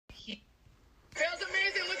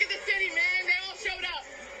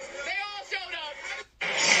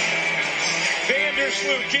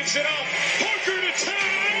Erslu gives it up. Parker to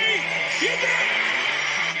tie. You bet.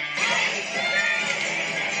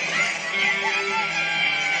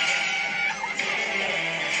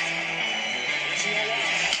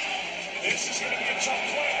 This is going to be a tough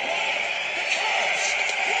play. The Cubs.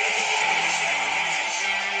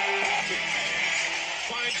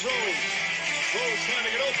 Finds Rose. Rose trying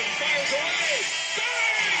to get open. Fires away.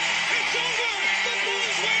 Bang! It's over. The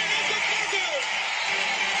Bulls win at the buzzer.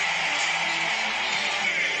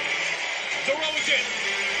 DeRozan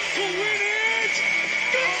to win it.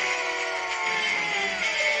 No!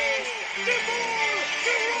 DeMar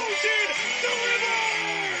DeRozan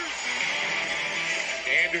delivers.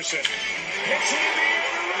 Anderson hits it in the air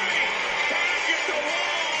to right. Back at the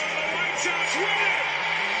wall. The White Sox win it.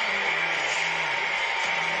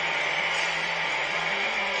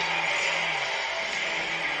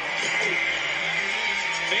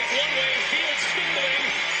 Fake one way, Fields fumbling.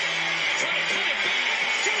 Trying to cut it back.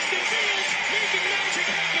 Justin Fields making magic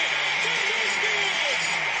happen. There goes Fields.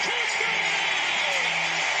 Touchdown!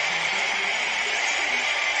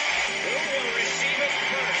 Who will receive it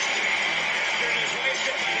first? After it is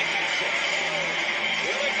hoisted by the catcher.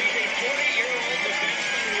 Will it be the 40-year-old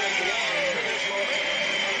defenseman who has longed for this moment?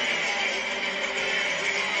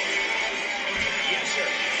 Yes, sir.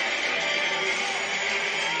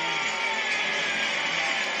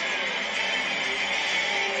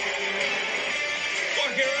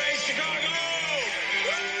 Chicago!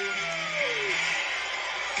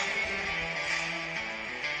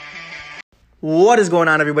 What is going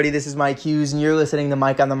on, everybody? This is Mike Hughes, and you're listening to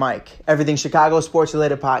Mike on the Mic, everything Chicago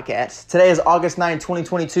sports-related podcast. Today is August 9,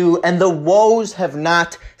 2022, and the woes have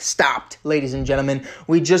not stopped, ladies and gentlemen.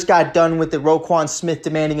 We just got done with the Roquan Smith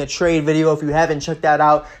demanding a trade video. If you haven't checked that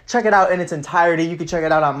out, check it out in its entirety. You can check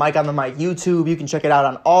it out on Mike on the Mic YouTube. You can check it out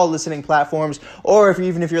on all listening platforms, or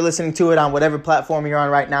even if you're listening to it on whatever platform you're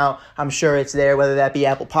on right now, I'm sure it's there, whether that be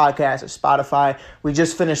Apple Podcasts or Spotify. We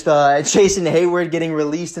just finished Jason Hayward getting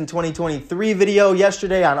released in 2023 video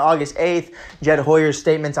yesterday on August 8th. Jed Hoyer's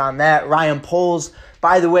statements on that. Ryan Poles,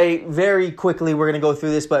 by the way, very quickly, we're going to go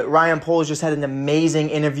through this, but Ryan Poles just had an amazing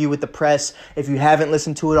interview with the press. If you haven't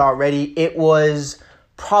listened to it already, it was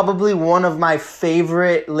probably one of my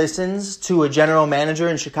favorite listens to a general manager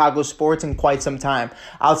in Chicago sports in quite some time.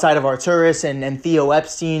 Outside of Arturis and Theo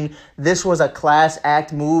Epstein, this was a class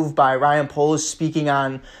act move by Ryan Poles speaking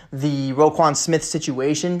on the Roquan Smith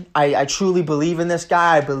situation. I truly believe in this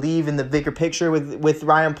guy. I believe in the bigger picture with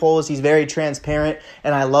Ryan Poles. He's very transparent,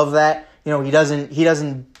 and I love that. You know, he doesn't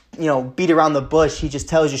beat around the bush. He just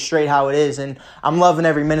tells you straight how it is, and I'm loving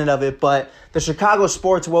every minute of it. But the Chicago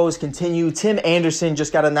sports woes continue. Tim Anderson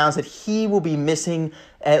just got announced that he will be missing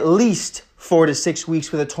at least 4 to 6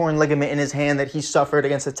 weeks with a torn ligament in his hand that he suffered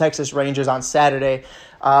against the Texas Rangers on Saturday.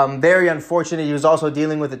 Very unfortunate. He was also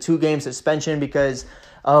dealing with a 2-game suspension because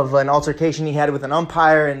of an altercation he had with an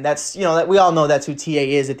umpire, and that's, that we all know that's who TA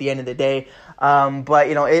is at the end of the day. But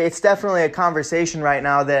it's definitely a conversation right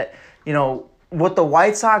now that, what the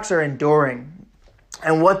White Sox are enduring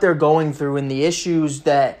and what they're going through and the issues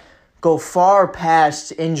that go far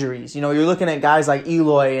past injuries. You're looking at guys like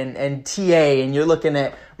Eloy and TA, and you're looking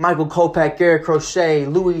at Michael Kopech, Garrett Crochet,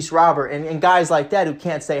 Luis Robert, and guys like that who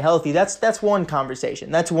can't stay healthy. That's one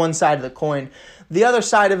conversation. That's one side of the coin. The other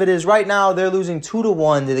side of it is right now they're losing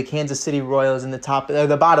 2-1 to the Kansas City Royals in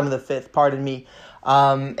the bottom of the fifth, pardon me.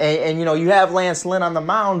 And you have Lance Lynn on the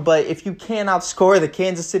mound, but if you can't outscore the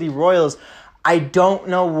Kansas City Royals, I don't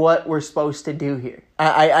know what we're supposed to do here.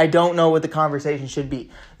 I don't know what the conversation should be.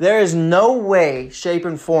 There is no way, shape,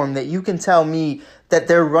 and form that you can tell me that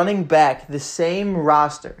they're running back the same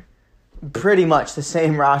roster, pretty much the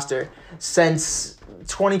same roster, since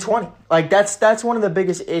 2020. Like, that's one of the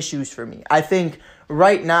biggest issues for me. I think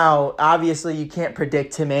right now, obviously, you can't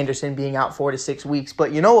predict Tim Anderson being out 4 to 6 weeks,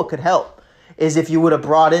 but you know what could help is if you would have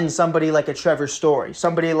brought in somebody like a Trevor Story,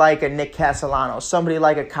 somebody like a Nick Castellano, somebody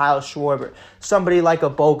like a Kyle Schwarber, somebody like a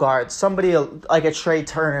Bogart, somebody like a Trey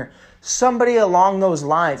Turner, somebody along those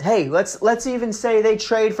lines. Hey, let's even say they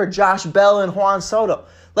trade for Josh Bell and Juan Soto.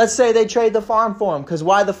 Let's say they trade the farm for him, because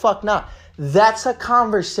why the fuck not? That's a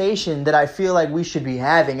conversation that I feel like we should be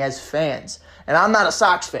having as fans. And I'm not a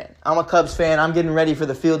Sox fan. I'm a Cubs fan. I'm getting ready for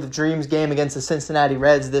the Field of Dreams game against the Cincinnati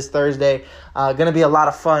Reds this Thursday. Going to be a lot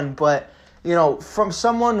of fun, but from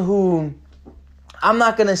someone who I'm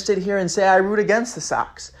not going to sit here and say I root against the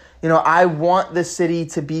Sox. I want the city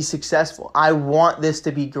to be successful. I want this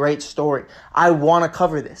to be a great story. I want to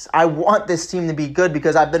cover this. I want this team to be good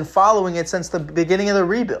because I've been following it since the beginning of the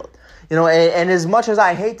rebuild. And as much as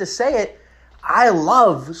I hate to say it, I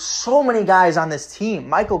love so many guys on this team.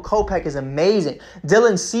 Michael Kopech is amazing.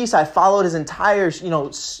 Dylan Cease, I followed his entire,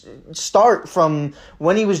 start from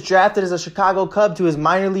when he was drafted as a Chicago Cub to his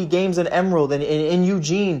minor league games in Emerald and in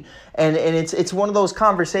Eugene. And it's one of those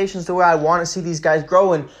conversations to where I want to see these guys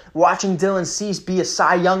grow. And watching Dylan Cease be a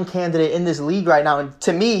Cy Young candidate in this league right now, and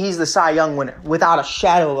to me, he's the Cy Young winner without a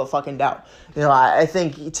shadow of a fucking doubt. I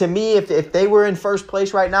think, to me, if they were in first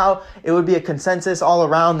place right now, it would be a consensus all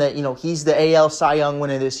around that, he's the AL Cy Young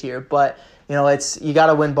winner this year. But, you got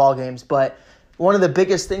to win ball games. But one of the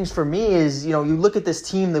biggest things for me is, you look at this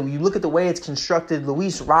team, you look at the way it's constructed,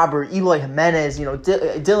 Luis Robert, Eloy Jimenez,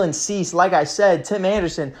 Dylan Cease, like I said, Tim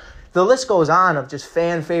Anderson. The list goes on of just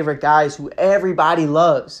fan favorite guys who everybody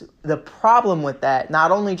loves. The problem with that,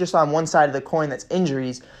 not only just on one side of the coin that's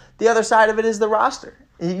injuries, the other side of it is the roster.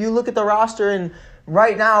 You look at the roster, and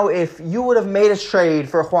right now, if you would have made a trade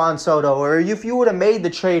for Juan Soto, or if you would have made the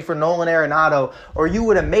trade for Nolan Arenado, or you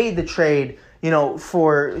would have made the trade,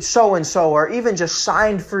 for so-and-so, or even just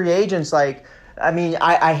signed free agents, I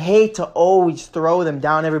hate to always throw them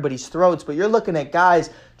down everybody's throats, but you're looking at guys,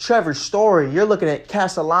 Trevor Story, you're looking at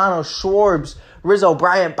Castellanos, Schwartz, Rizzo,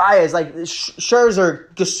 Bryant, Baez,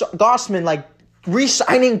 Scherzer, Gossman,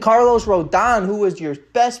 re-signing Carlos Rodon, who was your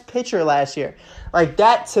best pitcher last year.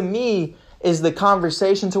 That, to me, is the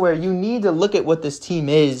conversation to where you need to look at what this team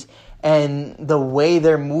is and the way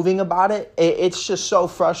they're moving about it. It's just so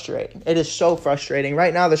frustrating. It is so frustrating.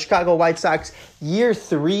 Right now, the Chicago White Sox, year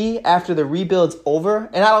 3 after the rebuild's over,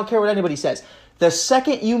 and I don't care what anybody says, the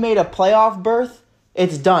second you made a playoff berth,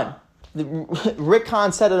 it's done. Rick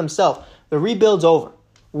Hahn said it himself. The rebuild's over.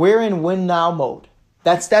 We're in win-now mode.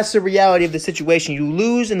 That's the reality of the situation. You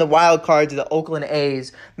lose in the wild card to the Oakland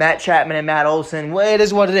A's, Matt Chapman and Matt Olson. Well, it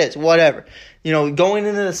is what it is, whatever. Going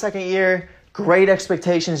into the second year, great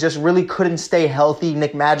expectations, just really couldn't stay healthy.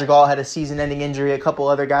 Nick Madrigal had a season-ending injury. A couple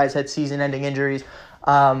other guys had season-ending injuries.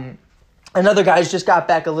 And other guys just got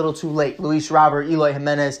back a little too late. Luis Robert, Eloy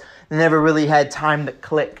Jimenez never really had time to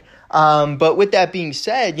click. But with that being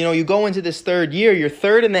said, you go into this third year, you're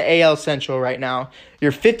third in the AL Central right now.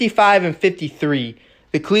 You're 55-53.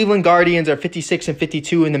 The Cleveland Guardians are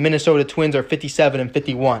 56-52, and the Minnesota Twins are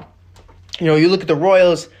 57-51. You look at the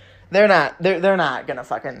Royals, they're not gonna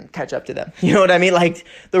fucking catch up to them. You know what I mean?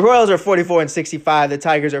 The Royals are 44-65, the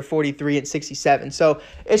Tigers are 43-67. So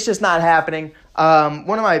it's just not happening.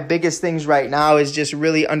 One of my biggest things right now is just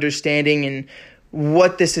really understanding and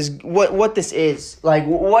what this is. What this is.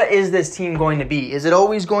 What is this team going to be? Is it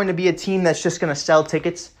always going to be a team that's just gonna sell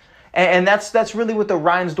tickets? And that's really what the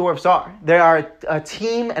Reinsdorfs are. They are a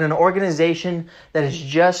team and an organization that is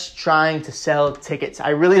just trying to sell tickets.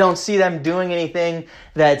 I really don't see them doing anything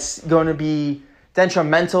that's going to be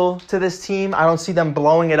detrimental to this team. I don't see them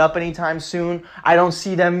blowing it up anytime soon. I don't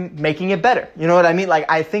see them making it better. You know what I mean?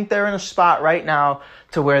 I think they're in a spot right now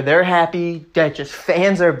to where they're happy that just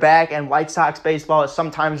fans are back and White Sox baseball is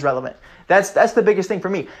sometimes relevant. That's the biggest thing for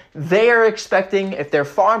me. They are expecting, if their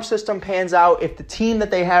farm system pans out, if the team that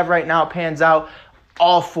they have right now pans out,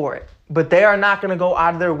 all for it. But they are not going to go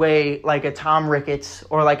out of their way like a Tom Ricketts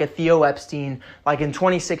or like a Theo Epstein, like in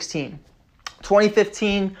 2016.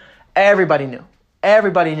 2015, everybody knew.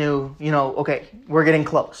 Everybody knew, okay, we're getting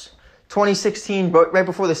close. 2016, right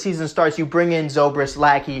before the season starts, you bring in Zobrist,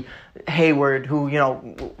 Lackey, Hayward, who,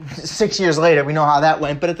 6 years later, we know how that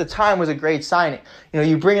went, but at the time was a great signing.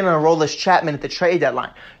 You bring in a Aroldis Chapman at the trade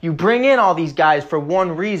deadline. You bring in all these guys for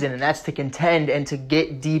one reason, and that's to contend and to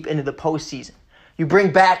get deep into the postseason. You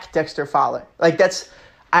bring back Dexter Fowler.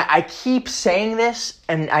 I keep saying this,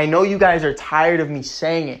 and I know you guys are tired of me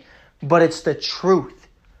saying it, but it's the truth.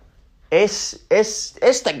 It's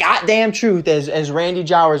the goddamn truth, as Randy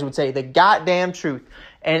Jowers would say, the goddamn truth.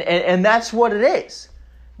 And that's what it is.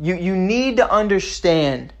 You need to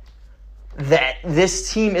understand that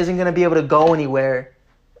this team isn't going to be able to go anywhere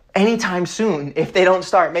anytime soon if they don't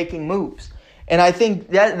start making moves. And I think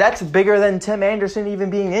that's bigger than Tim Anderson even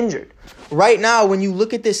being injured. Right now, when you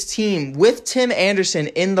look at this team with Tim Anderson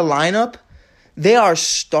in the lineup, they are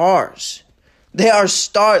stars. They are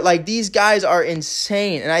these guys are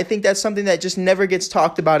insane. And I think that's something that just never gets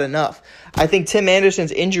talked about enough. I think Tim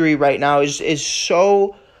Anderson's injury right now is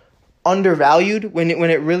so undervalued when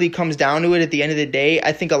it really comes down to it at the end of the day.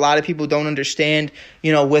 I think a lot of people don't understand,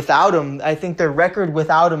 without him. I think their record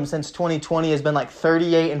without him since 2020 has been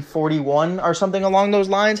 38-41 or something along those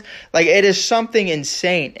lines. It is something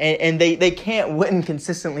insane. And they can't win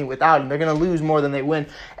consistently without him. They're going to lose more than they win.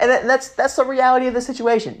 And that's the reality of the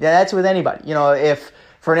situation. Yeah, that's with anybody. If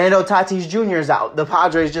Fernando Tatis Jr. is out, the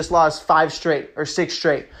Padres just lost 5 straight or 6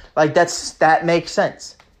 straight. That makes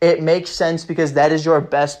sense. It makes sense because that is your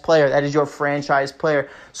best player. That is your franchise player.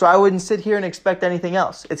 So I wouldn't sit here and expect anything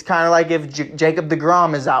else. It's kind of like if Jacob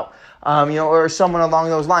deGrom is out, or someone along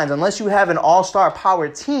those lines. Unless you have an all-star power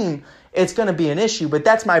team, it's going to be an issue. But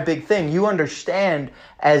that's my big thing. You understand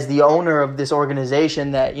as the owner of this organization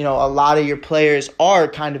that, a lot of your players are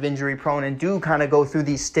kind of injury prone and do kind of go through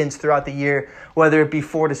these stints throughout the year, whether it be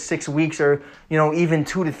 4 to 6 weeks or, even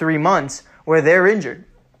 2 to 3 months where they're injured.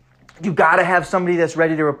 You got to have somebody that's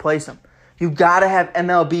ready to replace them. You got to have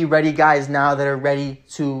MLB-ready guys now that are ready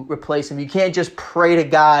to replace him. You can't just pray to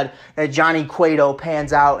God that Johnny Cueto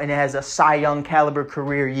pans out and has a Cy Young caliber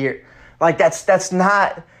career year. Like, that's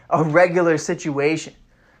not a regular situation.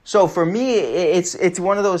 So for me, it's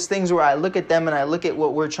one of those things where I look at them and I look at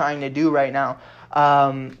what we're trying to do right now,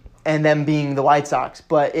 and them being the White Sox.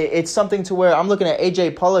 But it's something to where I'm looking at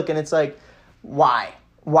A.J. Pollock and it's like, why?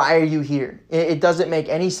 Why are you here? It doesn't make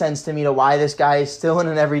any sense to me to why this guy is still in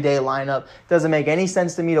an everyday lineup. It doesn't make any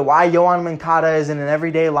sense to me to why Yoan Moncada is in an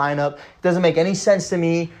everyday lineup. It doesn't make any sense to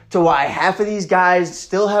me to why half of these guys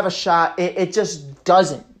still have a shot. It just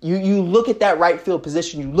doesn't. You look at that right field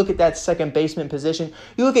position. You look at that second baseman position.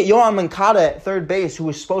 You look at Yoan Moncada at third base, who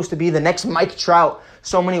was supposed to be the next Mike Trout.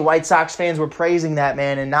 So many White Sox fans were praising that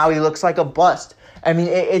man, and now he looks like a bust. I mean,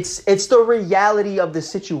 it's the reality of the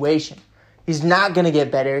situation. He's not going to get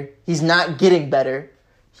better. He's not getting better.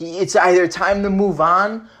 It's either time to move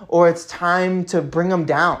on or it's time to bring him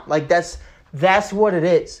down. Like, that's what it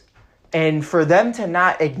is. And for them to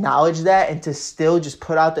not acknowledge that and to still just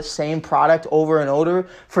put out the same product over and over,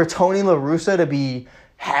 for Tony La Russa to be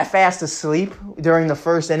half-assed asleep during the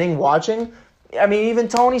first inning watching, I mean, even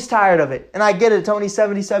Tony's tired of it. And I get it. Tony's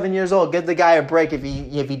 77 years old. Give the guy a break if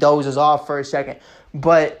he dozes off for a second.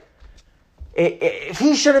 But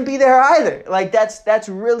he shouldn't be there either. Like, that's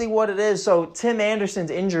really what it is. So Tim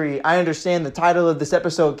Anderson's injury, I understand the title of this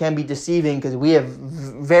episode can be deceiving because we have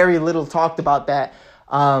very little talked about that.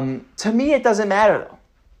 To me, it doesn't matter,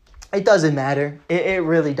 though. It doesn't matter. It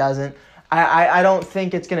really doesn't. I don't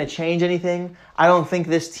think it's going to change anything. I don't think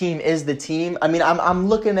this team is the team. I mean, I'm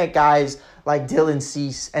looking at guys like Dylan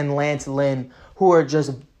Cease and Lance Lynn who are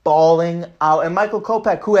just balling out. And Michael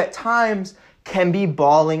Kopech, who at times can be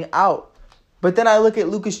balling out. But then I look at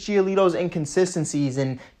Lucas Giolito's inconsistencies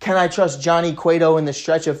and can I trust Johnny Cueto in the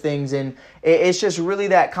stretch of things? And it's just really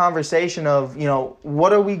that conversation of,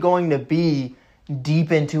 what are we going to be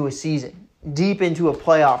deep into a season, deep into a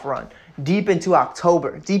playoff run, deep into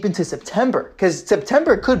October, deep into September? Because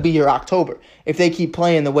September could be your October if they keep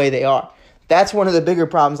playing the way they are. That's one of the bigger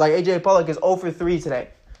problems. Like, A.J. Pollock is 0 for 3 today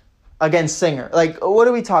against Singer. Like, what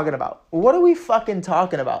are we talking about? What are we fucking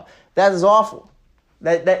talking about? That is awful.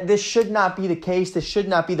 That this should not be the case. This should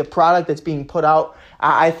not be the product that's being put out.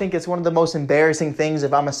 I think it's one of the most embarrassing things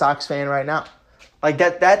if I'm a Sox fan right now. Like,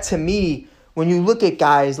 that to me, when you look at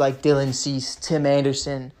guys like Dylan Cease, Tim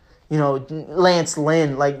Anderson, Lance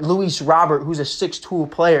Lynn, like Luis Robert, who's a 6'2"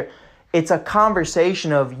 player, it's a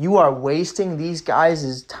conversation of you are wasting these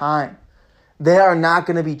guys' time. They are not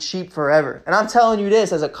going to be cheap forever. And I'm telling you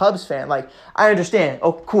this as a Cubs fan. Like, I understand.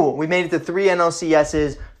 Oh, cool. We made it to 3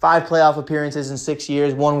 NLCSs, 5 playoff appearances in 6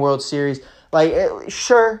 years, 1 World Series. Like,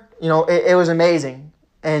 sure, it was amazing.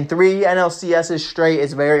 And 3 NLCSs straight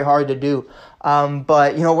is very hard to do.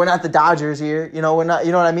 But, we're not the Dodgers here. We're not,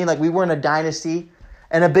 you know what I mean? Like, we weren't a dynasty.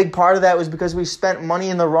 And a big part of that was because we spent money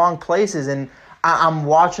in the wrong places. And I'm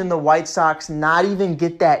watching the White Sox not even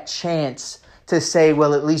get that chance to say,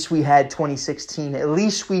 well, at least we had 2016. At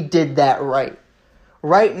least we did that right.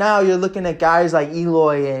 Right now, you're looking at guys like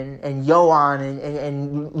Eloy and Yoan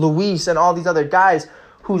and Luis and all these other guys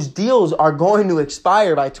whose deals are going to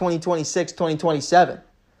expire by 2026, 2027.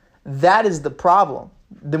 That is the problem.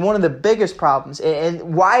 One of the biggest problems.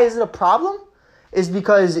 And why is it a problem? Is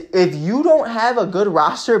because if you don't have a good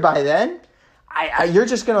roster by then, you're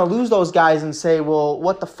just going to lose those guys and say, well,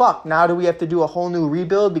 what the fuck? Now do we have to do a whole new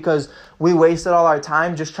rebuild because we wasted all our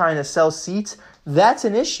time just trying to sell seats? That's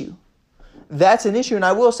an issue. That's an issue. And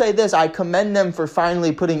I will say this, I commend them for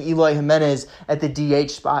finally putting Eloy Jimenez at the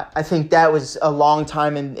DH spot. I think that was a long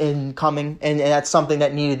time in coming, and that's something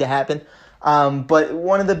that needed to happen. But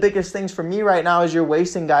one of the biggest things for me right now is you're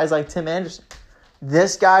wasting guys like Tim Anderson.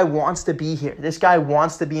 This guy wants to be here. This guy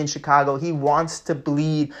wants to be in Chicago. He wants to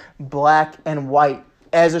bleed black and white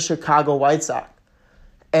as a Chicago White Sox.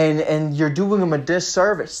 And you're doing him a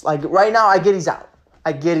disservice. Like, right now, I get he's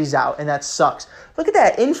out. And that sucks. Look at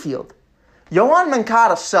that infield. Yoan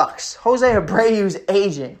Moncada sucks. Jose Abreu's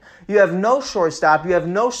aging. You have no shortstop. You have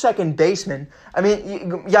no second baseman. I mean,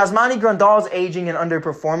 Yasmani Grandal's aging and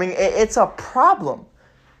underperforming. It's a problem.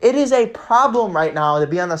 It is a problem right now to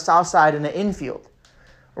be on the south side in the infield.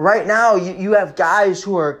 Right now, you have guys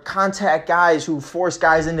who are contact guys who force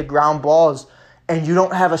guys into ground balls, and you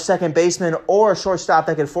don't have a second baseman or a shortstop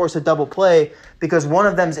that can force a double play because one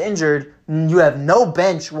of them's injured. You have no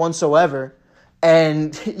bench whatsoever.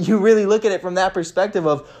 And you really look at it from that perspective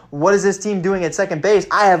of what is this team doing at second base?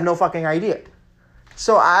 I have no fucking idea.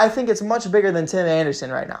 So I think it's much bigger than Tim Anderson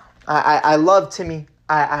right now. I love Timmy.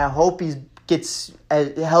 I hope he gets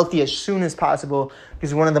healthy as soon as possible because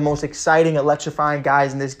he's one of the most exciting, electrifying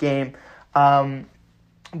guys in this game.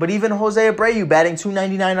 But even Jose Abreu batting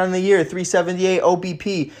 .299 on the year, 378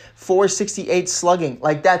 OBP, 468 slugging.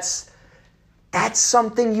 Like that's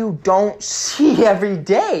something you don't see every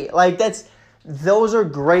day. Like those are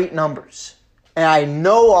great numbers. And I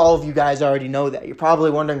know all of you guys already know that. You're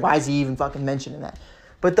probably wondering, why is he even fucking mentioning that?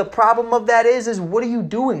 But the problem of that is what are you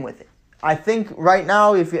doing with it? I think right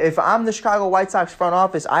now, if I'm the Chicago White Sox front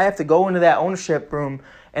office, I have to go into that ownership room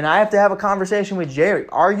and I have to have a conversation with Jerry.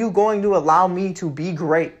 Are you going to allow me to be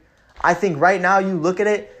great? I think right now you look at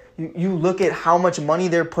it, you look at how much money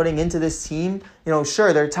they're putting into this team.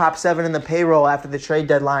 Sure, they're top 7 in the payroll after the trade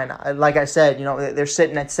deadline. Like I said, they're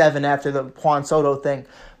sitting at 7 after the Juan Soto thing.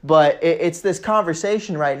 But it's this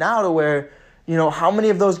conversation right now to where, how many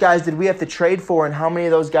of those guys did we have to trade for and how many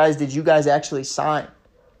of those guys did you guys actually sign?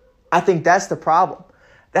 I think that's the problem.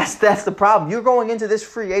 That's the problem. You're going into this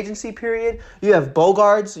free agency period. You have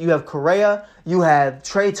Bogarts, you have Correa, you have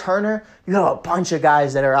Trey Turner. You have a bunch of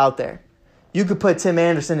guys that are out there. You could put Tim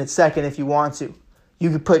Anderson at second if you want to.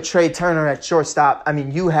 You could put Trey Turner at shortstop. I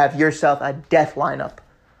mean, you have yourself a death lineup.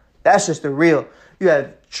 That's just the real. You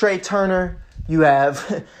have Trey Turner. You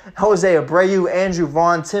have Jose Abreu, Andrew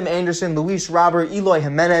Vaughn, Tim Anderson, Luis Robert, Eloy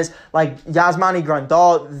Jimenez, like Yasmani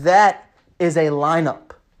Grandal. That is a lineup.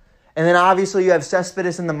 And then obviously you have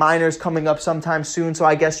Cespedes in the minors coming up sometime soon, so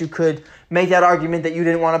I guess you could make that argument that you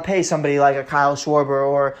didn't want to pay somebody like a Kyle Schwarber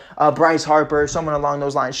or Bryce Harper or someone along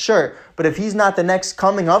those lines. Sure, but if he's not the next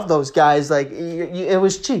coming of those guys, like it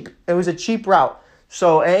was cheap. It was a cheap route.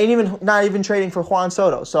 So, and not even trading for Juan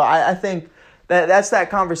Soto. So I think that's that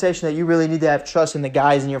conversation that you really need to have trust in the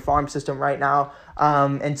guys in your farm system right now.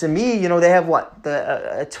 And to me, they have what,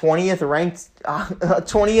 the 20th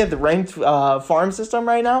ranked farm system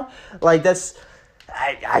right now. Like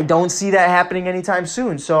I don't see that happening anytime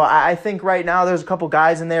soon. So I think right now there's a couple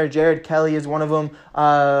guys in there. Jared Kelly is one of them.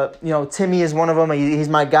 Timmy is one of them. He's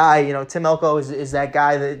my guy. Tim Elko is that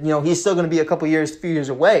guy that he's still going to be a few years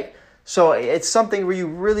away. So it's something where you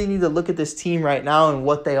really need to look at this team right now and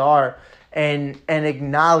what they are, and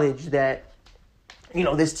acknowledge that.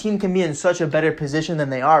 This team can be in such a better position than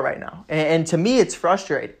they are right now. And to me, it's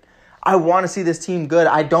frustrating. I want to see this team good.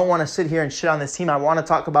 I don't want to sit here and shit on this team. I want to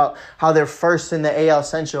talk about how they're first in the AL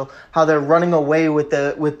Central, how they're running away with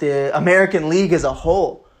the American League as a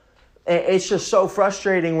whole. It's just so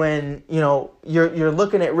frustrating when, you're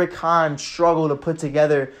looking at Rick Hahn struggle to put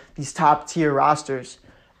together these top-tier rosters.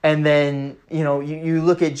 And then, you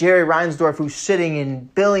look at Jerry Reinsdorf, who's sitting in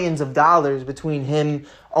billions of dollars between him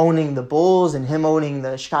owning the Bulls and him owning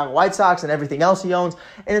the Chicago White Sox and everything else he owns.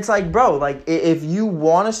 And it's like, bro, like if you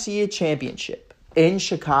want to see a championship in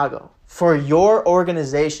Chicago for your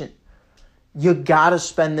organization, you got to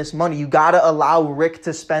spend this money. You got to allow Rick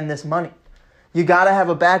to spend this money. You got to have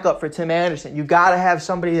a backup for Tim Anderson. You got to have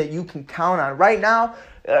somebody that you can count on. Right now,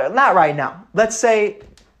 not right now. Let's take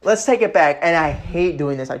it back. And I hate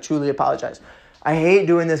doing this. I truly apologize. I hate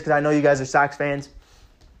doing this because I know you guys are Sox fans.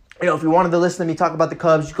 If you wanted to listen to me talk about the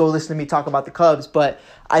Cubs, you go listen to me talk about the Cubs. But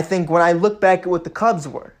I think when I look back at what the Cubs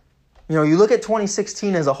were, you look at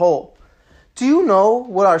 2016 as a whole. Do you know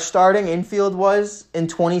what our starting infield was in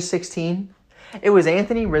 2016? It was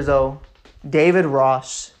Anthony Rizzo, David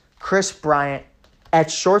Ross, Chris Bryant.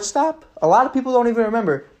 At shortstop, a lot of people don't even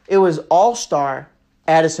remember, it was all-star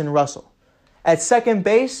Addison Russell. At second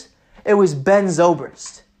base, it was Ben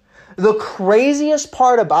Zobrist. The craziest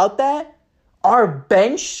part about that, our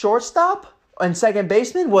bench shortstop and second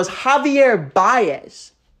baseman was Javier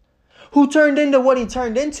Baez, who turned into what he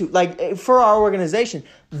turned into, like, for our organization.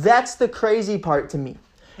 That's the crazy part to me,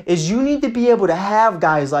 is you need to be able to have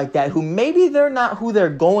guys like that who maybe they're not who they're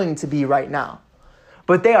going to be right now,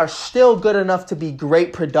 but they are still good enough to be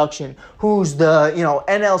great production. Who's the,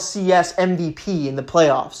 NLCS MVP in the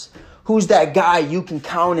playoffs? Who's that guy you can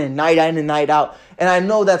count in night in and night out? And I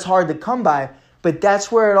know that's hard to come by, but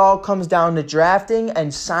that's where it all comes down to drafting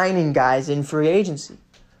and signing guys in free agency.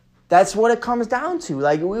 That's what it comes down to.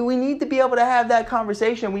 Like, we need to be able to have that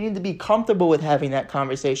conversation. We need to be comfortable with having that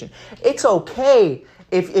conversation. It's okay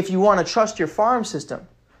if you want to trust your farm system.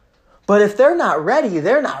 But if they're not ready,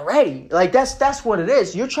 they're not ready. Like, that's what it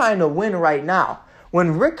is. You're trying to win right now.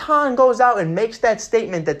 When Rick Hahn goes out and makes that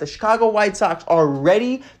statement that the Chicago White Sox are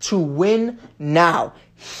ready to win now,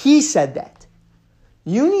 he said that.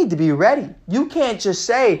 You need to be ready. You can't just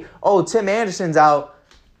say, oh, Tim Anderson's out,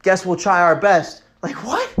 guess we'll try our best. Like,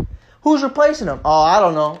 what? Who's replacing him? Oh, I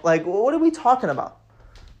don't know. Like, what are we talking about?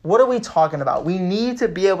 What are we talking about? We need to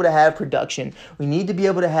be able to have production. We need to be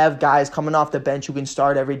able to have guys coming off the bench who can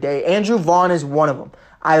start every day. Andrew Vaughn is one of them.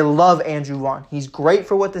 I love Andrew Vaughn. He's great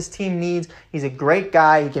for what this team needs. He's a great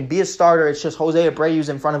guy. He can be a starter. It's just Jose Abreu's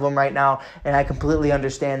in front of him right now, and I completely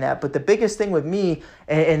understand that. But the biggest thing with me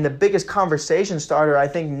and the biggest conversation starter I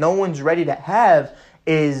think no one's ready to have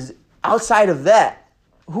is outside of that,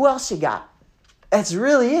 who else you got? That's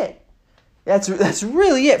really it. That's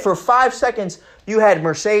really it. For 5 seconds, you had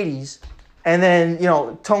Mercedes, and then,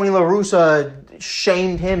 Tony La Russa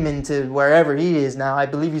shamed him into wherever he is now. I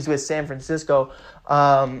believe he's with San Francisco.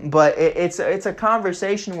 But it's a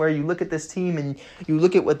conversation where you look at this team and you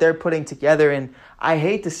look at what they're putting together, and I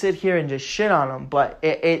hate to sit here and just shit on them, but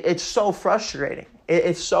it's so frustrating.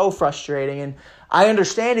 It's so frustrating, and I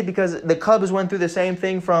understand it because the Cubs went through the same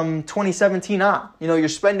thing from 2017 on. You're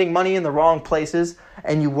spending money in the wrong places,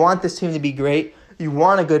 and you want this team to be great. You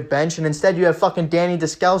want a good bench, and instead you have fucking Danny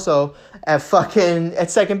Descalso at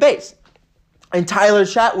second base. And Tyler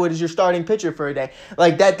Chatwood is your starting pitcher for a day.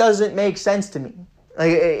 Like, that doesn't make sense to me.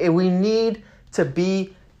 Like, we need to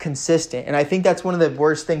be consistent. And I think that's one of the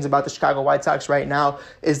worst things about the Chicago White Sox right now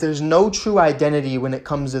is there's no true identity when it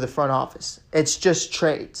comes to the front office. It's just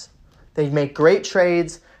trades. They make great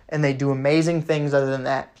trades, and they do amazing things other than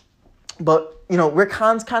that. But, Rick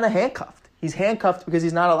Hahn's kind of handcuffed. He's handcuffed because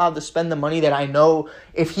he's not allowed to spend the money that I know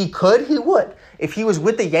if he could, he would. If he was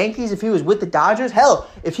with the Yankees, if he was with the Dodgers, hell,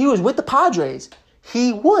 if he was with the Padres,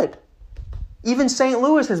 he would. Even St.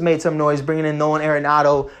 Louis has made some noise bringing in Nolan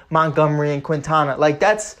Arenado, Montgomery, and Quintana. Like,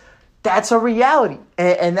 that's a reality.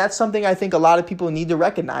 And that's something I think a lot of people need to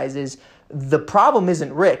recognize is the problem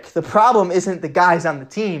isn't Rick. The problem isn't the guys on the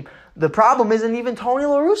team. The problem isn't even Tony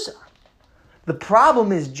La Russa. The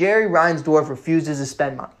problem is Jerry Reinsdorf refuses to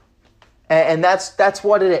spend money. And that's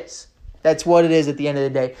what it is. That's what it is at the end of the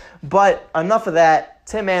day. But enough of that.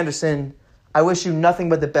 Tim Anderson, I wish you nothing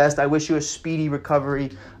but the best. I wish you a speedy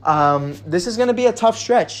recovery. This is going to be a tough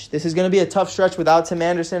stretch. This is going to be a tough stretch without Tim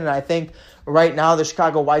Anderson, and I think right now the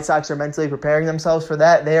Chicago White Sox are mentally preparing themselves for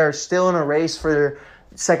that. They are still in a race for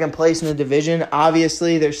second place in the division.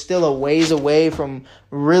 Obviously, they're still a ways away from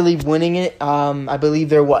really winning it. I believe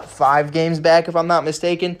they're, 5 games back, if I'm not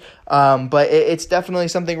mistaken. But it's definitely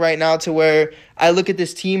something right now to where I look at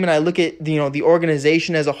this team and I look at the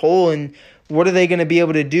organization as a whole, and what are they going to be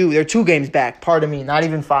able to do? They're 2 games back, pardon me, not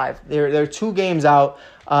even 5. They're 2 games out,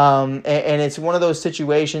 and it's one of those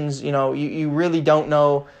situations, you really don't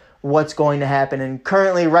know what's going to happen. And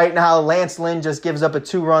currently, right now, Lance Lynn just gives up a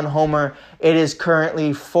 2-run homer. It is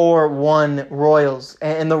currently 4-1 Royals,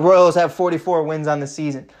 and the Royals have 44 wins on the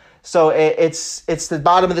season. So it's the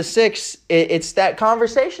bottom of the 6th. It's that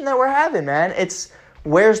conversation that we're having, man. It's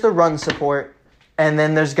where's the run support? And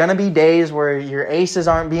then there's going to be days where your aces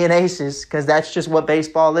aren't being aces because that's just what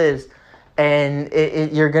baseball is. And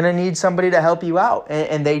you're going to need somebody to help you out,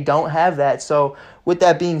 and they don't have that. So with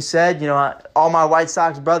that being said, all my White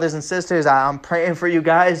Sox brothers and sisters, I'm praying for you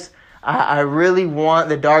guys. I really want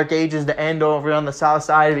the dark ages to end over on the South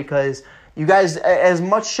Side because you guys, as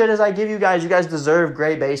much shit as I give you guys deserve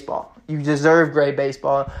great baseball. You deserve great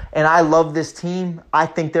baseball. And I love this team. I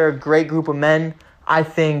think they're a great group of men. I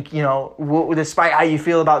think, despite how you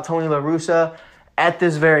feel about Tony La Russa, at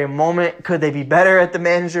this very moment, could they be better at the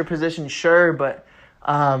manager position? Sure, but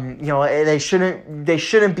they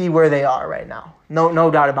shouldn't be where they are right now.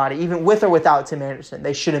 No doubt about it. Even with or without Tim Anderson,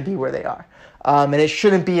 they shouldn't be where they are, and it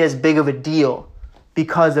shouldn't be as big of a deal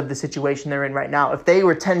because of the situation they're in right now. If they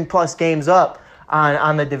were 10 plus games up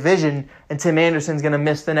on the division and Tim Anderson's going to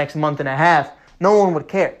miss the next month and a half, no one would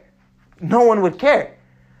care. No one would care.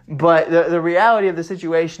 But the reality of the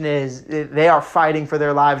situation is they are fighting for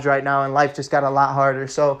their lives right now, and life just got a lot harder.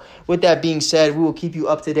 So with that being said, we will keep you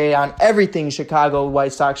up to date on everything Chicago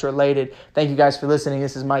White Sox related. Thank you guys for listening.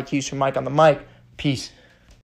 This is Mike Hughes from Mike on the Mic. Peace.